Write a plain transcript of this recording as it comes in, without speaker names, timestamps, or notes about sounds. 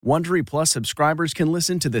Wondery Plus subscribers can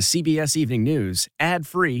listen to the CBS Evening News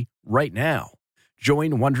ad-free right now.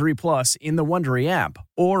 Join Wondery Plus in the Wondery app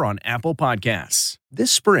or on Apple Podcasts.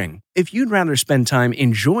 This spring, if you'd rather spend time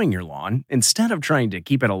enjoying your lawn instead of trying to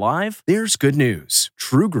keep it alive, there's good news.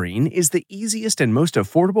 True Green is the easiest and most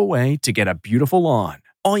affordable way to get a beautiful lawn.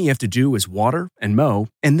 All you have to do is water and mow,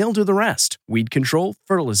 and they'll do the rest. Weed control,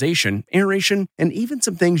 fertilization, aeration, and even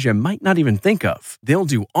some things you might not even think of. They'll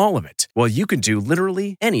do all of it, while you can do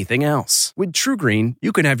literally anything else. With True Green,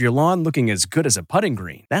 you can have your lawn looking as good as a putting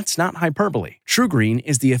green. That's not hyperbole. True Green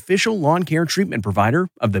is the official lawn care treatment provider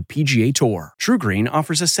of the PGA Tour. True Green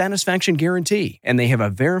offers a satisfaction guarantee, and they have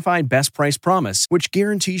a verified best price promise, which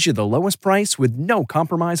guarantees you the lowest price with no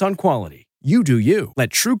compromise on quality. You do you. Let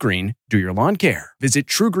True Green do your lawn care. Visit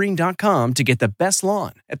truegreen.com to get the best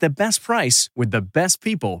lawn at the best price with the best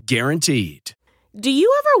people guaranteed. Do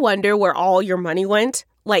you ever wonder where all your money went?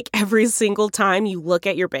 Like every single time you look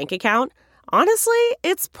at your bank account? Honestly,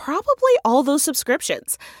 it's probably all those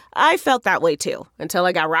subscriptions. I felt that way too, until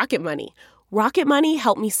I got Rocket Money. Rocket Money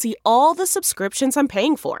helped me see all the subscriptions I'm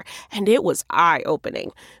paying for, and it was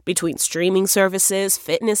eye-opening. Between streaming services,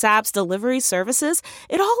 fitness apps, delivery services,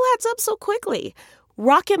 it all adds up so quickly.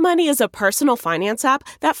 Rocket Money is a personal finance app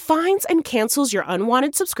that finds and cancels your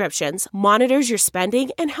unwanted subscriptions, monitors your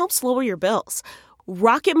spending, and helps lower your bills.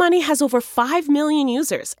 Rocket Money has over 5 million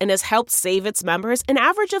users and has helped save its members an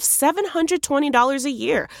average of $720 a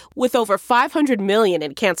year, with over 500 million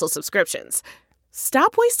in canceled subscriptions.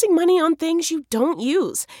 Stop wasting money on things you don't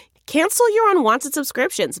use. Cancel your unwanted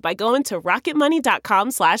subscriptions by going to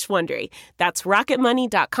rocketmoney.com/Wondery. That's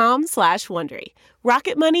rocketmoney.com/Wondery.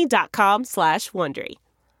 rocketmoney.com/Wondery.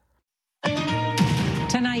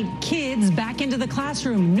 Tonight, kids back into the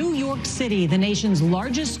classroom. New York City, the nation's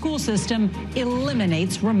largest school system,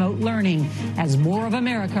 eliminates remote learning as more of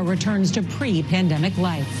America returns to pre-pandemic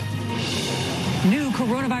life. New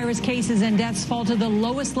coronavirus cases and deaths fall to the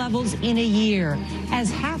lowest levels in a year, as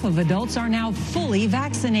half of adults are now fully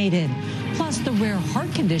vaccinated. Plus, the rare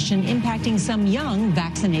heart condition impacting some young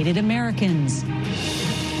vaccinated Americans.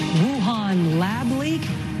 Wuhan lab leak.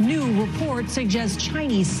 New report suggests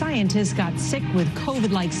Chinese scientists got sick with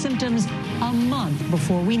COVID-like symptoms a month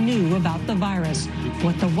before we knew about the virus.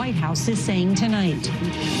 What the White House is saying tonight.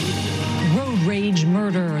 Road rage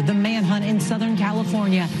murder, the manhunt in Southern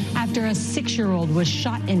California after a 6-year-old was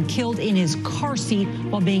shot and killed in his car seat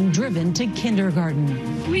while being driven to kindergarten.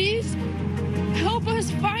 Please help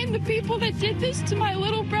us find the people that did this to my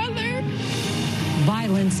little brother.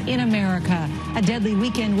 Violence in America, a deadly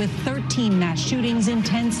weekend with 13 mass shootings in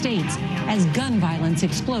 10 states as gun violence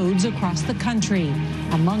explodes across the country.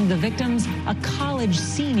 Among the victims, a college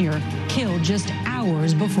senior killed just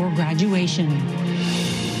hours before graduation.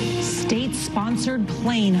 State-sponsored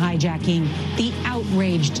plane hijacking. The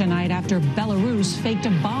outrage tonight after Belarus faked a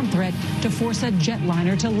bomb threat to force a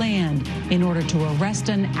jetliner to land in order to arrest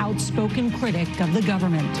an outspoken critic of the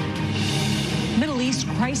government. Middle East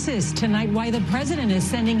crisis tonight, why the president is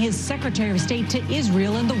sending his Secretary of State to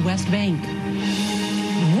Israel and the West Bank.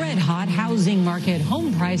 Red-hot housing market.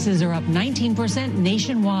 Home prices are up 19%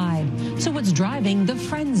 nationwide. So what's driving the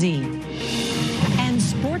frenzy? And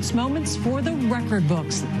sports moments for the record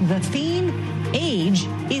books. The theme, age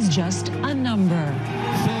is just a number.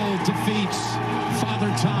 Phil defeats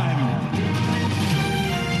Father Time.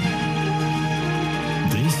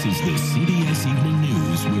 This is the CBS Evening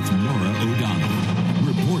News with Norah O'Donnell,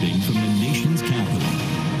 reporting from the nation's capital.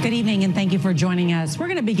 Good evening, and thank you for joining us. We're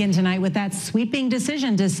going to begin tonight with that sweeping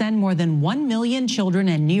decision to send more than 1 million children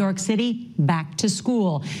in New York City back to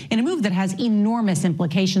school in a move that has enormous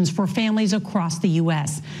implications for families across the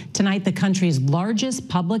U.S. Tonight, the country's largest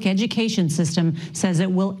public education system says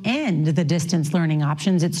it will end the distance learning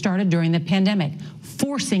options it started during the pandemic,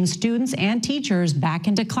 forcing students and teachers back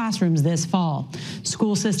into classrooms this fall.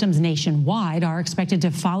 School systems nationwide are expected to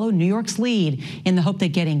follow New York's lead in the hope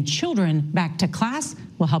that getting children back to class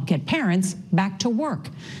will help get parents back to work.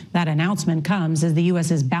 That announcement comes as the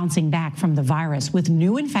U.S. is bouncing back from the virus, with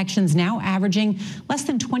new infections now averaging less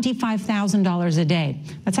than $25,000 a day.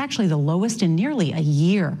 That's actually the lowest in nearly a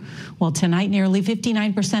year. Well, tonight, nearly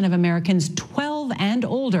 59% of Americans 12 and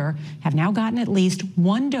older have now gotten at least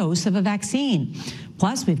one dose of a vaccine.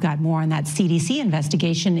 Plus, we've got more on that CDC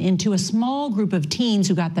investigation into a small group of teens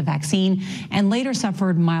who got the vaccine and later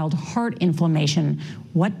suffered mild heart inflammation.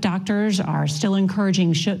 What doctors are still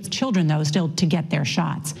encouraging children, though, still to get their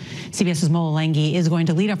shots. CBS's Mola Lenghi is going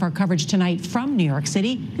to lead off our coverage tonight from New York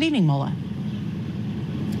City. Good evening, Mola.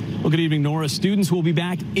 Well, good evening, Norah. Students will be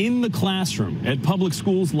back in the classroom at public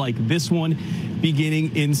schools like this one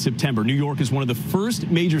beginning in September. New York is one of the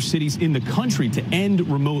first major cities in the country to end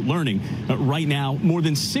remote learning. Right now, more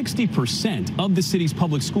than 60% of the city's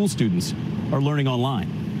public school students are learning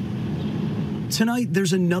online. Tonight,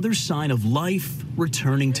 there's another sign of life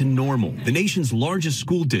returning to normal. The nation's largest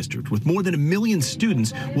school district, with more than 1 million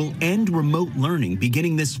students, will end remote learning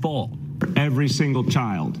beginning this fall. Every single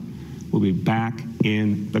child will be back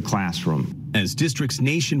in the classroom. As districts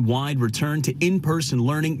nationwide return to in-person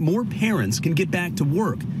learning, more parents can get back to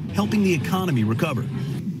work, helping the economy recover.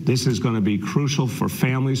 This is going to be crucial for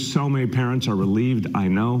families. So many parents are relieved, I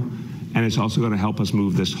know, and it's also going to help us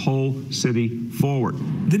move this whole city forward.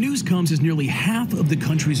 The news comes as nearly half of the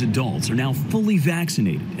country's adults are now fully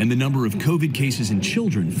vaccinated, and the number of COVID cases in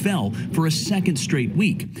children fell for a second straight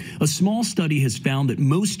week. A small study has found that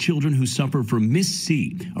most children who suffer from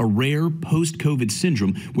MIS-C, a rare post-COVID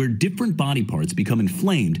syndrome where different body parts become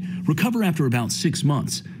inflamed, recover after about 6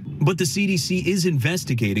 months. But the CDC is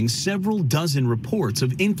investigating several dozen reports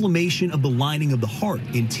of inflammation of the lining of the heart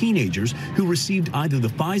in teenagers who received either the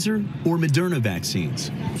Pfizer or Moderna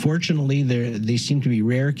vaccines. Fortunately, they seem to be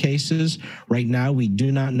rare cases. Right now, we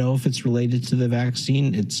do not know if it's related to the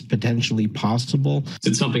vaccine. It's potentially possible.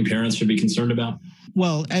 Is it something parents should be concerned about?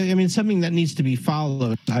 Well, I mean, something that needs to be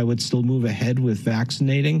followed. I would still move ahead with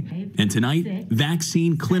vaccinating. And tonight,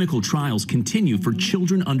 vaccine clinical trials continue for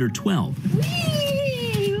children under 12.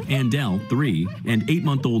 Andel, 3, and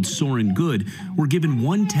 8-month-old Soren Good were given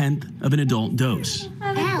 1/10 of an adult dose.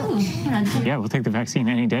 Yeah, we'll take the vaccine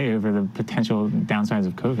any day over the potential downsides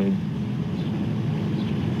of COVID.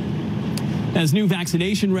 As new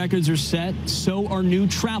vaccination records are set, so are new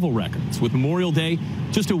travel records. With Memorial Day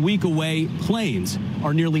just a week away, planes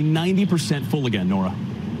are nearly 90% full again, Norah.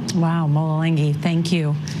 Wow, Molalenghi, thank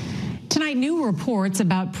you. Tonight, new reports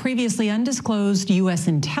about previously undisclosed U.S.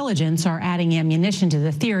 intelligence are adding ammunition to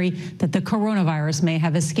the theory that the coronavirus may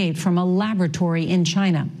have escaped from a laboratory in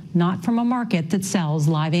China, not from a market that sells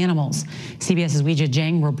live animals. CBS's Weijia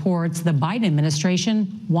Jiang reports the Biden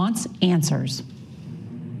administration wants answers.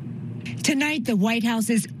 Tonight, the White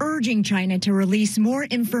House is urging China to release more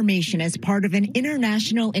information as part of an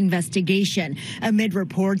international investigation amid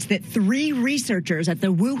reports that 3 researchers at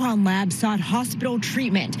the Wuhan lab sought hospital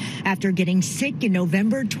treatment after getting sick in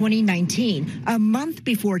November 2019, a month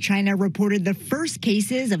before China reported the first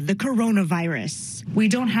cases of the coronavirus. We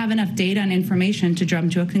don't have enough data and information to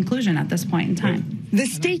jump to a conclusion at this point in time. The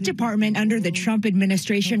State Department under the Trump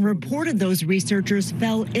administration reported those researchers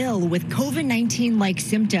fell ill with COVID-19-like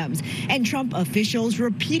symptoms, and Trump officials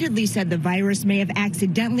repeatedly said the virus may have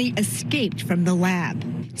accidentally escaped from the lab.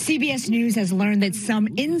 CBS News has learned that some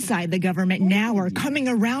inside the government now are coming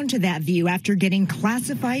around to that view after getting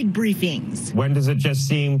classified briefings. When does it just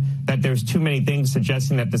seem that there's too many things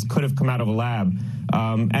suggesting that this could have come out of a lab?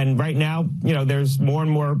 And right now, there's more and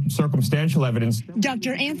more circumstantial evidence.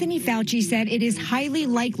 Dr. Anthony Fauci said it is highly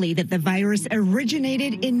likely that the virus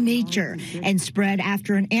originated in nature and spread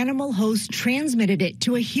after an animal host transmitted it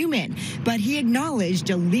to a human. But he acknowledged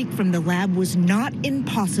a leak from the lab was not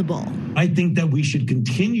impossible. I think that we should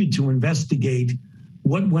continue to investigate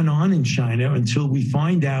what went on in China until we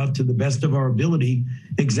find out, to the best of our ability,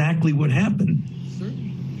 exactly what happened.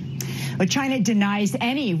 But China denies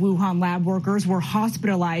any Wuhan lab workers were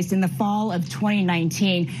hospitalized in the fall of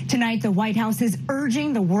 2019. Tonight, the White House is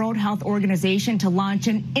urging the World Health Organization to launch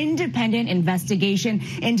an independent investigation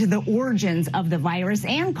into the origins of the virus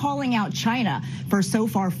and calling out China for so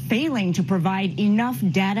far failing to provide enough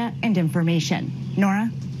data and information.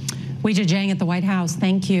 Norah? Weijia Jiang at the White House,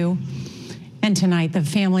 thank you. And tonight, the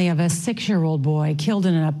family of a 6-year-old boy killed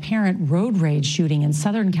in an apparent road rage shooting in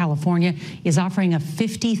Southern California is offering a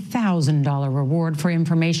 $50,000 reward for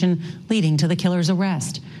information leading to the killer's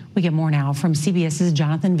arrest. We get more now from CBS's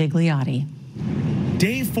Jonathan Vigliotti.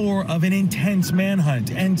 Day 4 of an intense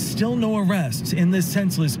manhunt and still no arrests in the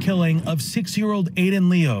senseless killing of 6-year-old Aiden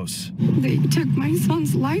Leos. They took my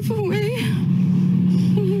son's life away.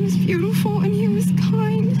 And he was beautiful, and he was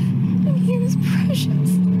kind, and he was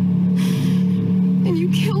precious. And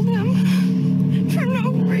you killed him for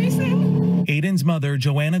no reason. Aiden's mother,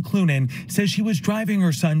 Joanna Clunan, says she was driving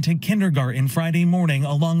her son to kindergarten Friday morning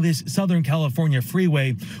along this Southern California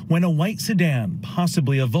freeway when a white sedan,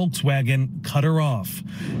 possibly a Volkswagen, cut her off.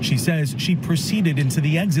 She says she proceeded into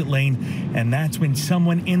the exit lane, and that's when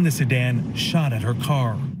someone in the sedan shot at her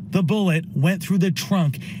car. The bullet went through the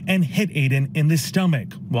trunk and hit Aiden in the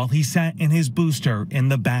stomach while he sat in his booster in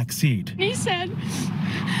the back seat. He said,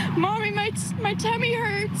 "Mommy, my tummy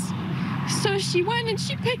hurts." So she went and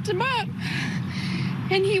she picked him up.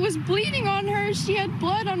 and he was bleeding on her. She had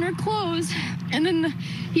blood on her clothes, and then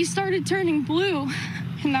he started turning blue,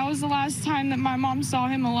 and that was the last time that my mom saw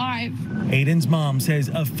him alive. Aiden's mom says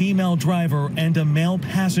a female driver and a male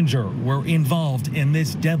passenger were involved in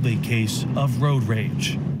this deadly case of road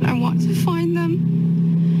rage. I want to find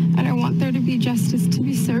them, and I want there to be justice to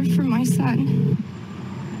be served for my son.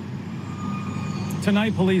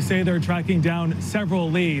 Tonight, police say they're tracking down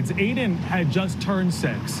several leads. Aiden had just turned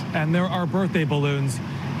 6, and there are birthday balloons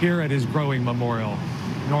here at his growing memorial.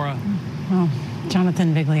 Norah. Oh,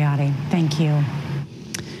 Jonathan Vigliotti, thank you.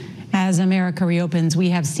 As America reopens,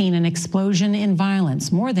 we have seen an explosion in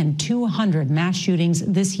violence. More than 200 mass shootings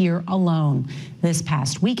this year alone. This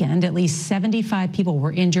past weekend, at least 75 people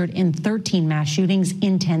were injured in 13 mass shootings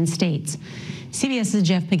in 10 states. CBS's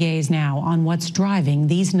Jeff Pegues now on what's driving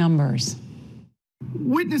these numbers.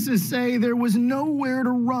 Witnesses say there was nowhere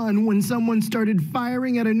to run when someone started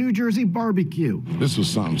firing at a New Jersey barbecue. This was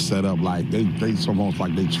something set up like it's almost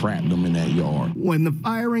like they trapped them in that yard. When the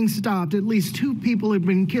firing stopped, at least 2 people had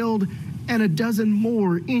been killed and a dozen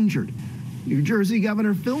more injured. New Jersey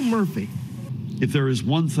Governor Phil Murphy. If there is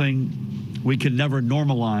one thing we can never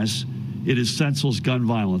normalize, it is senseless gun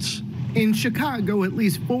violence. In Chicago, at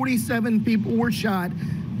least 47 people were shot,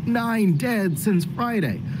 9 dead since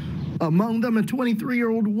Friday. Among them, a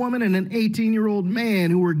 23-year-old woman and an 18-year-old man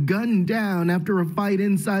who were gunned down after a fight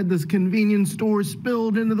inside this convenience store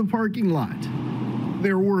spilled into the parking lot.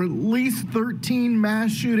 There were at least 13 mass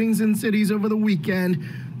shootings in cities over the weekend.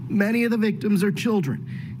 Many of the victims are children.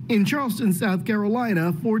 In Charleston, South Carolina,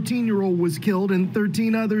 a 14-year-old was killed and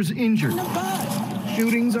 13 others injured.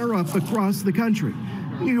 Shootings are up across the country.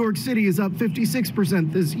 New York City is up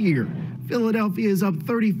 56% this year. Philadelphia is up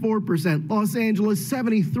 34%, Los Angeles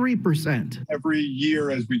 73%. Every year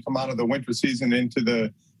as we come out of the winter season into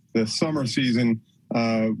the summer season,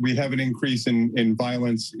 we have an increase in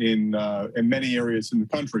violence in many areas in the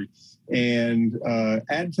country. And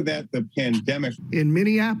add to that the pandemic. In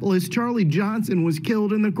Minneapolis, Charlie Johnson was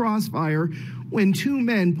killed in the crossfire when 2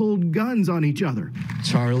 men pulled guns on each other.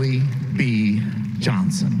 Charlie B.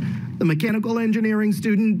 Johnson. The mechanical engineering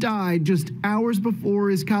student died just hours before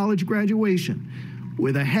his college graduation.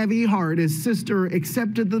 With a heavy heart, his sister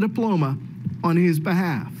accepted the diploma on his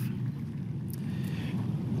behalf.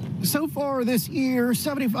 So far this year,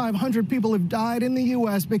 7,500 people have died in the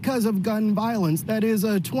U.S. because of gun violence. That is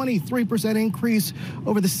a 23% increase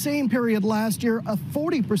over the same period last year, a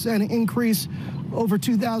 40% increase over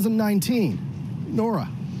 2019. Norah.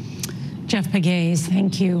 Jeff Pegues,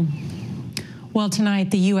 thank you. Well,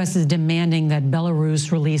 tonight, the U.S. is demanding that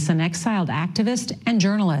Belarus release an exiled activist and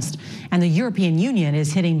journalist. And the European Union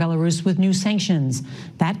is hitting Belarus with new sanctions.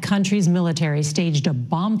 That country's military staged a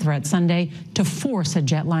bomb threat Sunday to force a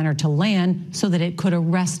jetliner to land so that it could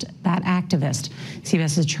arrest that activist.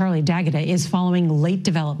 CBS's Charlie D'Agata is following late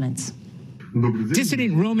developments.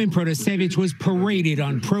 Dissident Roman Protasevich was paraded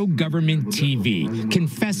on pro-government TV,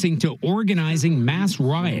 confessing to organizing mass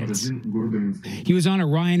riots. He was on a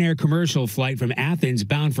Ryanair commercial flight from Athens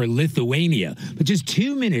bound for Lithuania, but just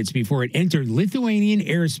 2 minutes before it entered Lithuanian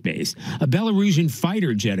airspace, a Belarusian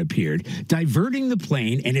fighter jet appeared, diverting the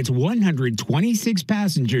plane and its 126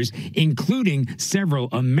 passengers, including several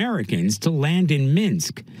Americans, to land in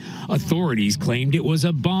Minsk. Authorities claimed it was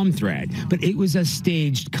a bomb threat, but it was a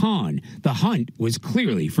staged con. The hunt was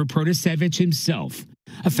clearly for Protasevich himself.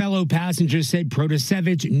 A fellow passenger said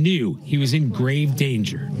Protasevich knew he was in grave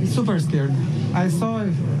danger. Super scared. I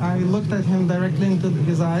looked at him directly into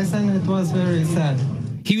his eyes, and it was very sad.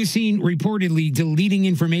 He was seen reportedly deleting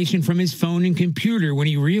information from his phone and computer when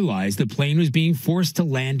he realized the plane was being forced to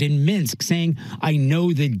land in Minsk, saying, "I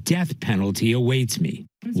know the death penalty awaits me."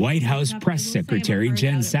 White House Press Secretary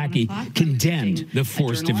Jen Psaki condemned the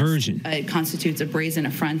forced diversion. It constitutes a brazen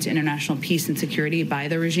affront to international peace and security by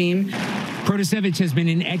the regime. Protasevich has been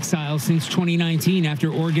in exile since 2019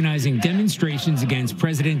 after organizing demonstrations against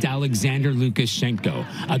President Alexander Lukashenko,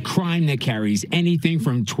 a crime that carries anything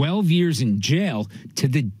from 12 years in jail to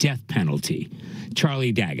the death penalty.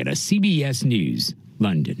 Charlie D'Agata, CBS News,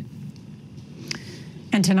 London.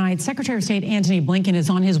 And tonight, Secretary of State Antony Blinken is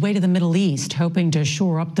on his way to the Middle East, hoping to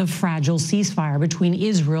shore up the fragile ceasefire between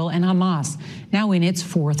Israel and Hamas, now in its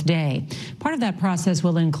 4th day. Part of that process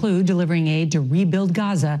will include delivering aid to rebuild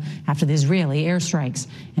Gaza after the Israeli airstrikes.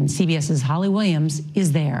 And CBS's Holly Williams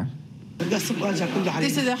is there. This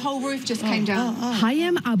is the whole roof just came down.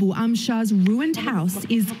 Hayem Abu Amshah's ruined house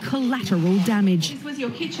is collateral damage. This was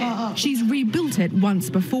your kitchen. She's rebuilt it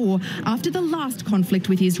once before, after the last conflict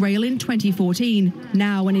with Israel in 2014.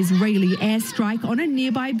 Now an Israeli airstrike on a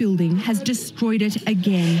nearby building has destroyed it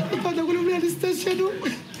again.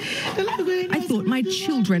 I thought My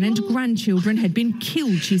children and grandchildren had been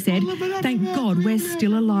killed, she said. Thank God we're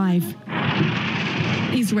still alive.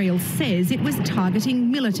 Israel says it was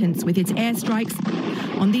targeting militants with its airstrikes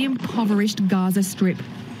on the impoverished Gaza Strip.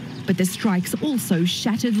 But the strikes also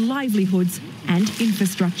shattered livelihoods and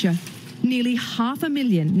infrastructure. Nearly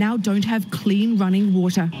 500,000 now don't have clean running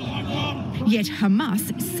water. Yet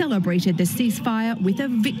Hamas celebrated the ceasefire with a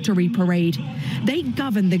victory parade. They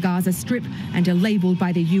govern the Gaza Strip and are labelled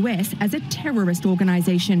by the US as a terrorist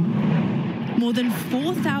organisation. More than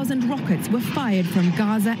 4,000 rockets were fired from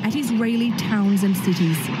Gaza at Israeli towns and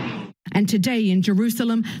cities. And today in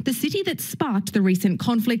Jerusalem, the city that sparked the recent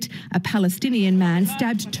conflict, a Palestinian man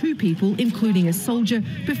stabbed 2 people, including a soldier,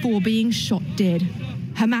 before being shot dead.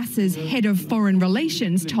 Hamas's head of foreign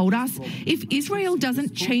relations told us if Israel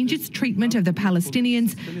doesn't change its treatment of the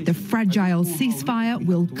Palestinians, the fragile ceasefire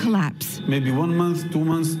will collapse. Maybe 1 month, 2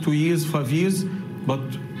 months, 2 years, 5 years, but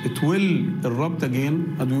it will erupt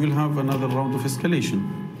again and we will have another round of escalation.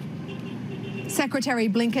 Secretary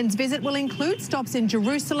Blinken's visit will include stops in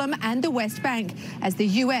Jerusalem and the West Bank as the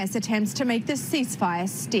U.S. attempts to make the ceasefire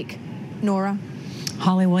stick. Norah.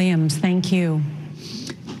 Holly Williams, thank you.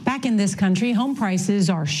 Back in this country, home prices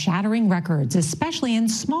are shattering records, especially in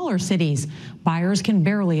smaller cities. Buyers can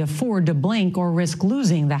barely afford to blink or risk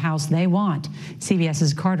losing the house they want.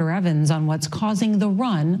 CBS's Carter Evans on what's causing the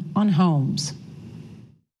run on homes.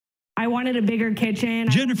 I wanted a bigger kitchen.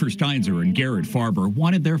 Jennifer Steinzer and Garrett Farber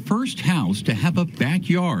wanted their first house to have a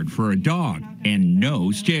backyard for a dog and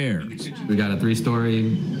no stairs. We got a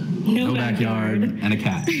 3-story, no backyard, and a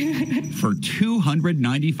cat. For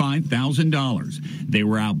 $295,000, they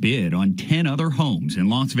were outbid on 10 other homes in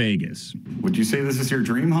Las Vegas. Would you say this is your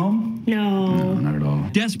dream home? No, not at all.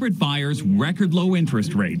 Desperate buyers, record low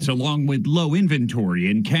interest rates, along with low inventory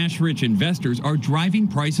and cash-rich investors are driving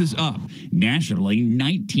prices up. Nationally,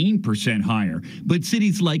 19% higher. But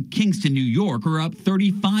cities like Kingston, New York are up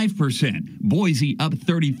 35%, Boise up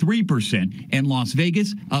 33%, and Las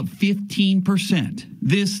Vegas up 15%.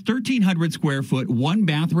 This 1,300 square foot,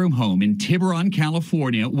 1-bathroom home in Tiburon,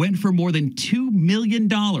 California went for more than $2 million,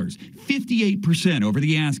 58% over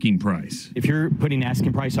the asking price. If you're putting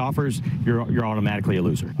asking price offers, you're automatically a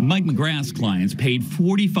loser. Mike McGrath's clients paid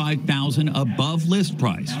 $45,000 above list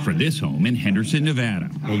price for this home in Henderson, Nevada.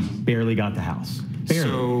 They barely got the house. Barely.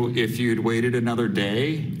 So if you'd waited another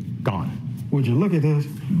day, gone. Would you look at this?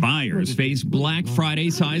 Buyers face Black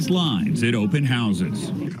Friday-sized lines at open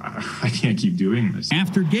houses. I can't keep doing this.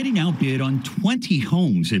 After getting outbid on 20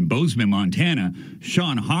 homes in Bozeman, Montana,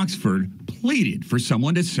 Sean Hawksford pleaded for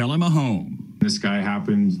someone to sell him a home. This guy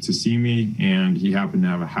happened to see me, and he happened to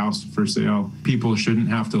have a house for sale. People shouldn't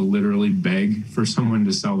have to literally beg for someone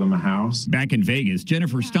to sell them a house. Back in Vegas,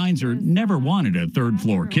 Jennifer Steinzer never wanted a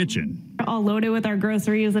third-floor kitchen. I'll load it with our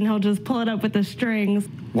groceries, and he'll just pull it up with the strings.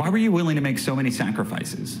 Why were you willing to make so many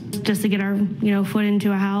sacrifices? Just to get our, foot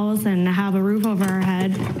into a house and have a roof over our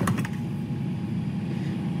head.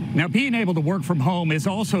 Now, being able to work from home is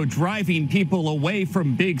also driving people away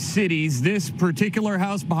from big cities. This particular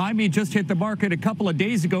house behind me just hit the market a couple of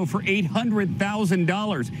days ago for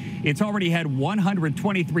 $800,000. It's already had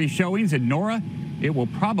 123 showings, and Norah, it will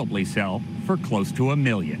probably sell for close to $1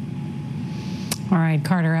 million. All right,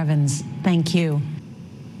 Carter Evans, thank you.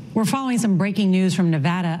 We're following some breaking news from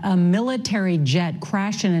Nevada. A military jet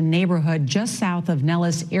crashed in a neighborhood just south of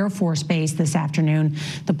Nellis Air Force Base this afternoon.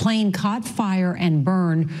 The plane caught fire and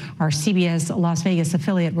burned. Our CBS Las Vegas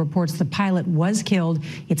affiliate reports the pilot was killed.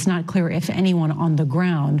 It's not clear if anyone on the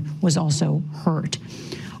ground was also hurt.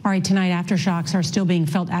 All right, tonight, aftershocks are still being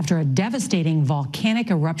felt after a devastating volcanic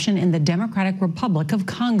eruption in the Democratic Republic of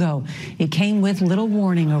Congo. It came with little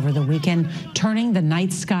warning over the weekend, turning the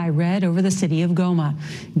night sky red over the city of Goma.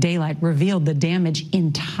 Daylight revealed the damage,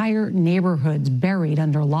 entire neighborhoods buried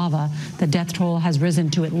under lava. The death toll has risen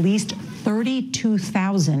to at least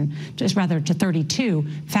 32,000, to 32.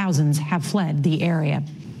 Thousands have fled the area.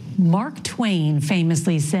 Mark Twain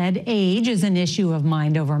famously said, age is an issue of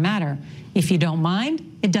mind over matter. If you don't mind,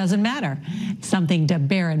 it doesn't matter. Something to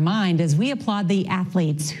bear in mind as we applaud the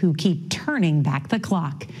athletes who keep turning back the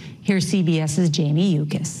clock. Here's CBS's Jamie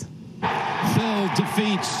Yukas. Phil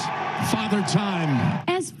defeats Father Time.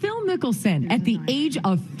 As Phil Mickelson, at the age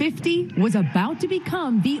of 50, was about to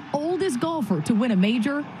become the oldest golfer to win a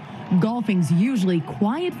major, golfing's usually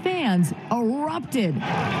quiet fans erupted.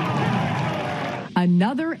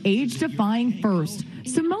 Another age-defying first.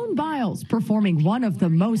 Simone Biles performing one of the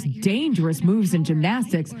most dangerous moves in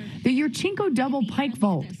gymnastics, the Yurchenko double pike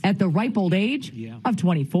vault, at the ripe old age of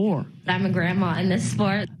 24. I'm a grandma in this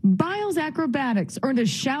sport. Biles acrobatics earned a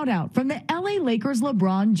shout-out from the LA Lakers'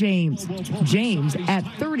 LeBron James. James, at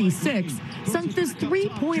 36, sunk this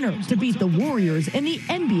three-pointer to beat the Warriors in the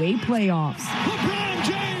NBA playoffs.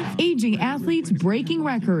 Aging athletes breaking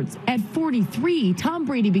records. At 43, Tom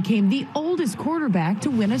Brady became the oldest quarterback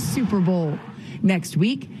to win a Super Bowl. Next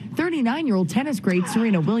week, 39-year-old tennis great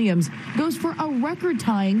Serena Williams goes for a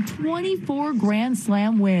record-tying 24 Grand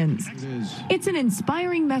Slam wins. It's an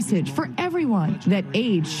inspiring message for everyone that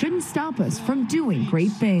age shouldn't stop us from doing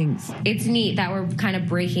great things. It's neat that we're kind of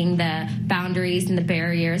breaking the boundaries and the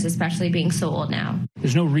barriers, especially being so old now.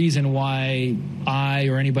 There's no reason why I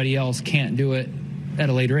or anybody else can't do it at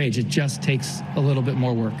a later age. It just takes a little bit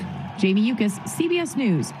more work. Jamie Yukas, CBS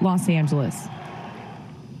News, Los Angeles.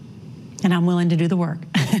 And I'm willing to do the work.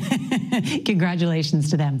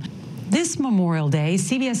 Congratulations to them. This Memorial Day,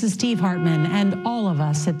 CBS's Steve Hartman and all of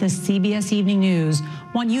us at the CBS Evening News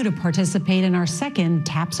want you to participate in our second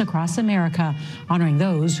Taps Across America, honoring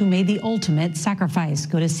those who made the ultimate sacrifice.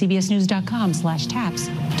 Go to cbsnews.com/taps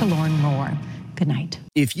to learn more. Good night.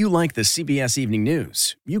 If you like the CBS Evening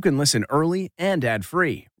News, you can listen early and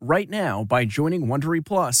ad-free right now by joining Wondery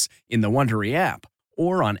Plus in the Wondery app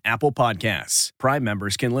or on Apple Podcasts. Prime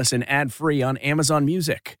members can listen ad-free on Amazon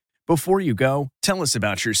Music. Before you go, tell us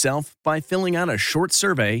about yourself by filling out a short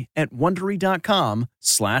survey at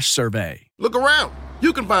Wondery.com/survey. Look around.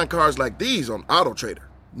 You can find cars like these on AutoTrader.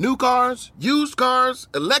 New cars, used cars,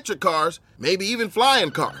 electric cars, maybe even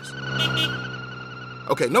flying cars.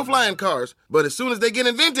 Okay, no flying cars, but as soon as they get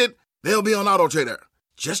invented, they'll be on AutoTrader.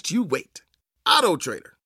 Just you wait. AutoTrader.